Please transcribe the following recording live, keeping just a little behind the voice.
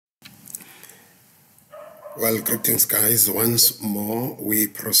Well, greetings guys. Once more, we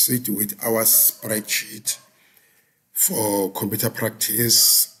proceed with our spreadsheet for computer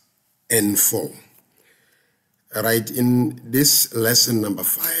practice N4. All right, in this lesson number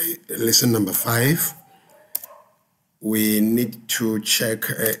five, we need to check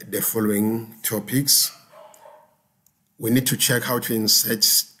the following topics. We need to check how to insert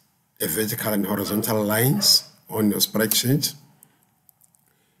the vertical and horizontal lines on your spreadsheet.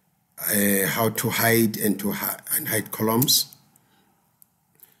 How to hide and hide columns,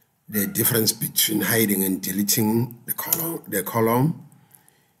 the difference between hiding and deleting the column,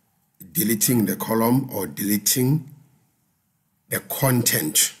 deleting the column or deleting the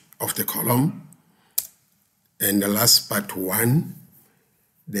content of the column, and the last part one,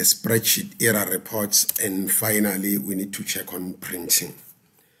 the spreadsheet error reports, and finally we need to check on printing.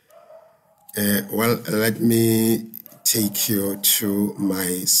 Well, let me take you to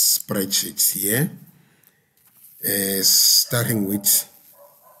my spreadsheet here, starting with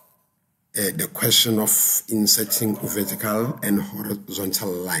the question of inserting vertical and horizontal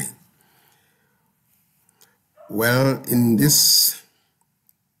line. Well, in this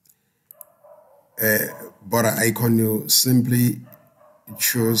border icon, you simply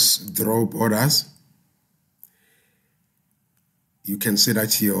choose draw borders. You can see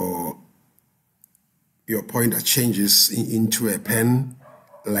that your pointer changes into a pen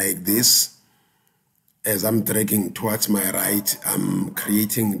like this. As I'm dragging towards my right, I'm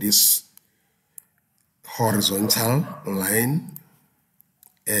creating this horizontal line.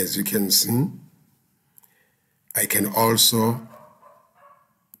 As you can see, I can also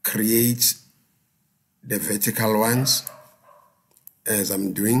create the vertical ones as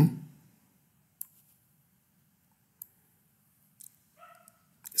I'm doing.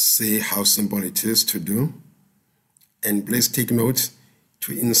 See how simple it is to do. And please take note,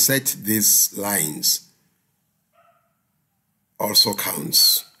 to insert these lines also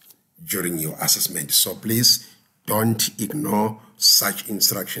counts during your assessment. So please don't ignore such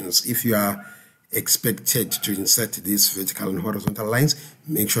instructions. If you are expected to insert these vertical and horizontal lines,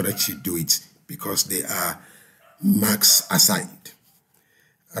 make sure that you do it because they are marks assigned.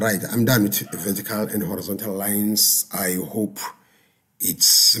 All right, I'm done with vertical and horizontal lines. I hope it's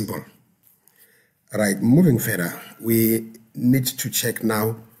simple. All right, moving further, we need to check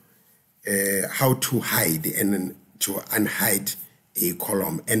now how to hide and to unhide a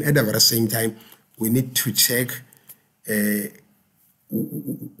column. And at the very same time, we need to check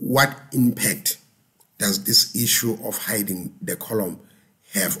what impact does this issue of hiding the column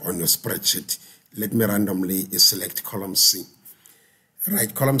have on your spreadsheet. Let me randomly select column C. All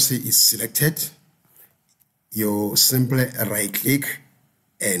right, column C is selected. You simply right click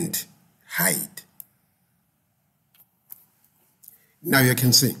and hide. Now you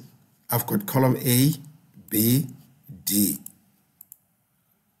can see I've got column A, B, D.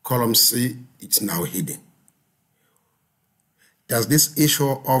 Column C, it's now hidden. Does this issue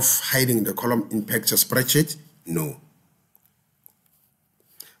of hiding the column impact your spreadsheet? No.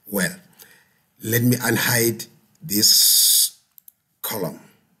 Well, let me unhide this column.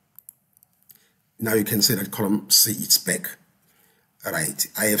 Now you can see that column C is back. All right,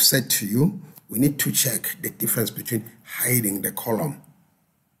 I have said to you, we need to check the difference between hiding the column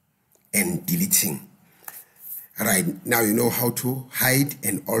and deleting. All right, now you know how to hide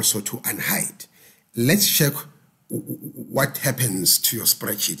and also to unhide. Let's check what happens to your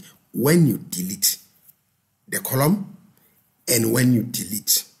spreadsheet when you delete the column and when you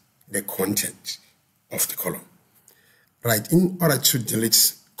delete the content of the column. Right, in order to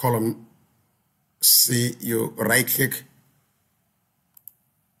delete column C, you right click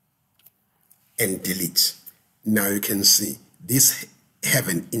and delete. Now you can see this have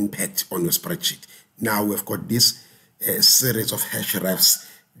an impact on your spreadsheet. Now we've got this series of hrefs.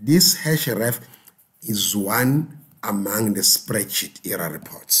 This href is one among the spreadsheet error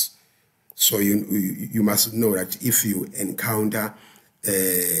reports. So you must know that if you encounter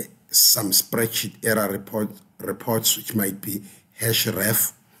some spreadsheet error reports which might be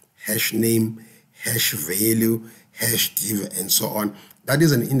href, hash name, hash value, hash div, and so on, that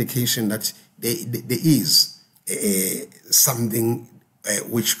is an indication that there is something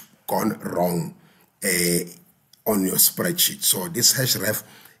which gone wrong on your spreadsheet. So this href,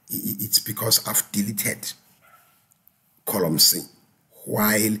 it's because I've deleted column C,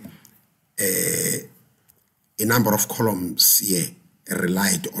 while a number of columns here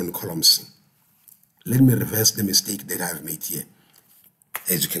relied on column C. Let me reverse the mistake that I've made here.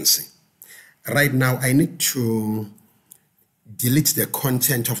 As you can see, right now I need to delete the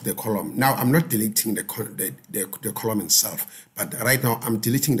content of the column. Now, I'm not deleting the column itself, but right now I'm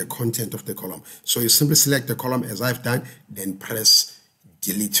deleting the content of the column. So you simply select the column as I've done, then press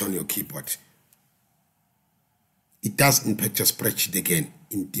delete on your keyboard. It does impact your spreadsheet again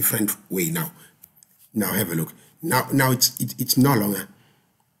in different way now. Now have a look. Now it's no longer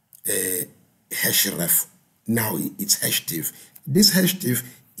a hash ref. Now it's hash div. This hash div,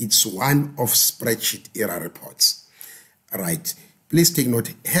 it's one of spreadsheet error reports. Right. Please take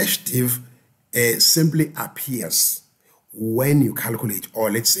note, hash div simply appears when you calculate,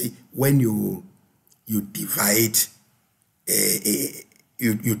 or let's say when you divide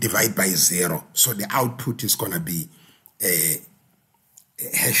you divide by 0. So the output is going to be a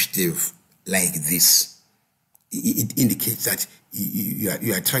hash div like this. It indicates that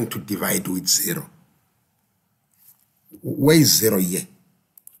you are trying to divide with 0. Where is 0 here?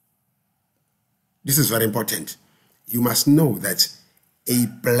 This is very important. You must know that a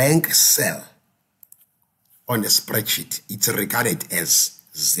blank cell on a spreadsheet, it's regarded as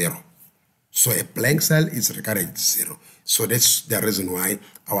 0. So a blank cell is regarded as 0. So that's the reason why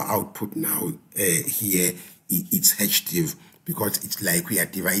our output now here, it's hash div, because it's like we are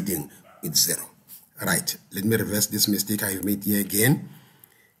dividing with 0. Right, let me reverse this mistake I've made here again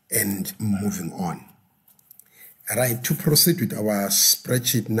and moving on. All right, to proceed with our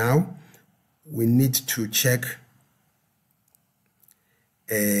spreadsheet now, we need to check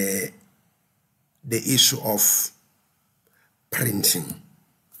the issue of printing.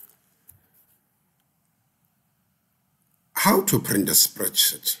 How to print a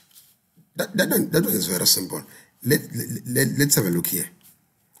spreadsheet? That one is very simple. Let's have a look here.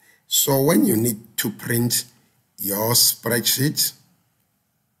 So when you need to print your spreadsheet,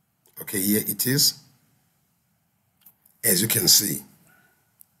 okay, here it is. As you can see,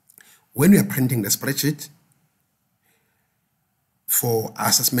 when we are printing the spreadsheet for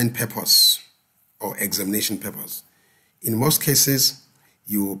assessment purpose or examination purpose, in most cases,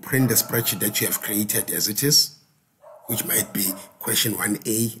 you print the spreadsheet that you have created as it is, which might be question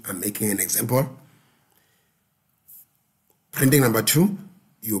 1A, I'm making an example. Printing number 2,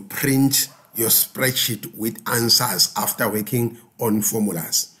 you print your spreadsheet with answers after working on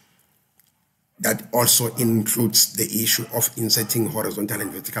formulas. That also includes the issue of inserting horizontal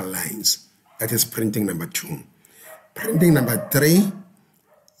and vertical lines. That is printing number 2. Printing number 3,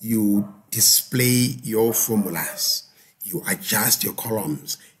 you display your formulas. You adjust your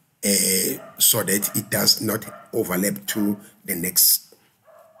columns so that it does not overlap to the next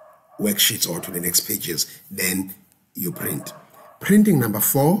worksheets or to the next pages. Then you print. Printing number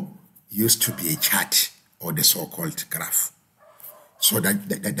 4 used to be a chart or the so-called graph. So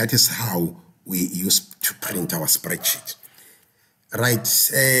that is how we used to print our spreadsheet. Right,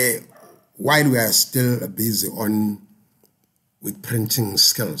 while we are still busy with printing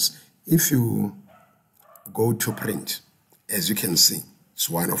skills, if you go to print, as you can see, it's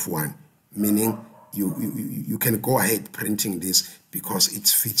 1 of 1, meaning you can go ahead printing this because it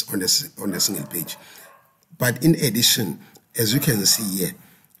fits on the single page. But in addition, as you can see here,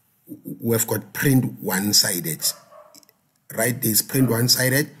 we've got print one-sided. Right, there's print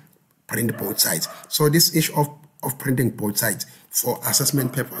one-sided, print both sides. So this issue of printing both sides for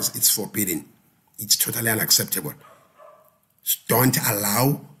assessment purpose, it's forbidden. It's totally unacceptable. Don't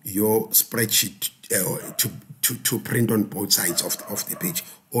allow your spreadsheet to print on both sides of the page.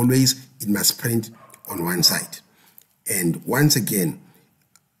 Always it must print on one side. And once again,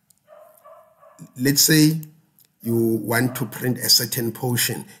 let's say you want to print a certain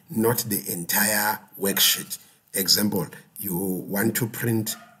portion, not the entire worksheet. Example, you want to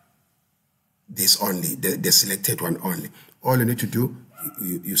print this only, the selected one only. All you need to do,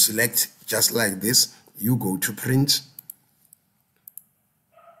 you select just like this, you go to print,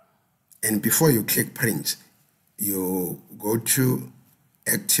 and before you click print, you go to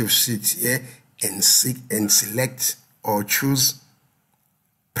active sheet here and select or choose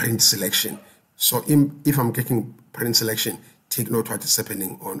print selection. So if I'm clicking print selection, take note what is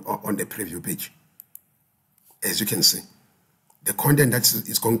happening on the preview page. As you can see, the content that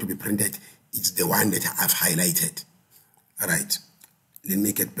is going to be printed is the one that I've highlighted. All right, let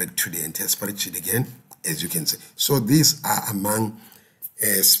me get back to the entire spreadsheet again, as you can see. So these are among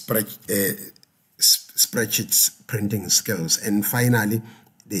spreadsheets printing skills. And finally,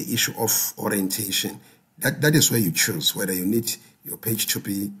 the issue of orientation. That is where you choose whether you need your page to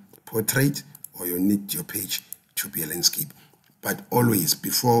be portrait or you need your page to be a landscape. But always,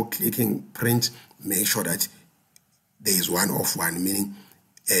 before clicking print, make sure that there is 1 of 1, meaning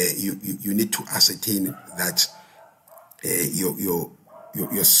you need to ascertain that your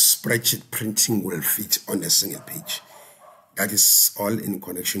spreadsheet printing will fit on a single page. That is all in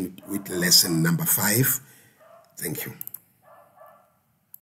connection with lesson number 5. Thank you.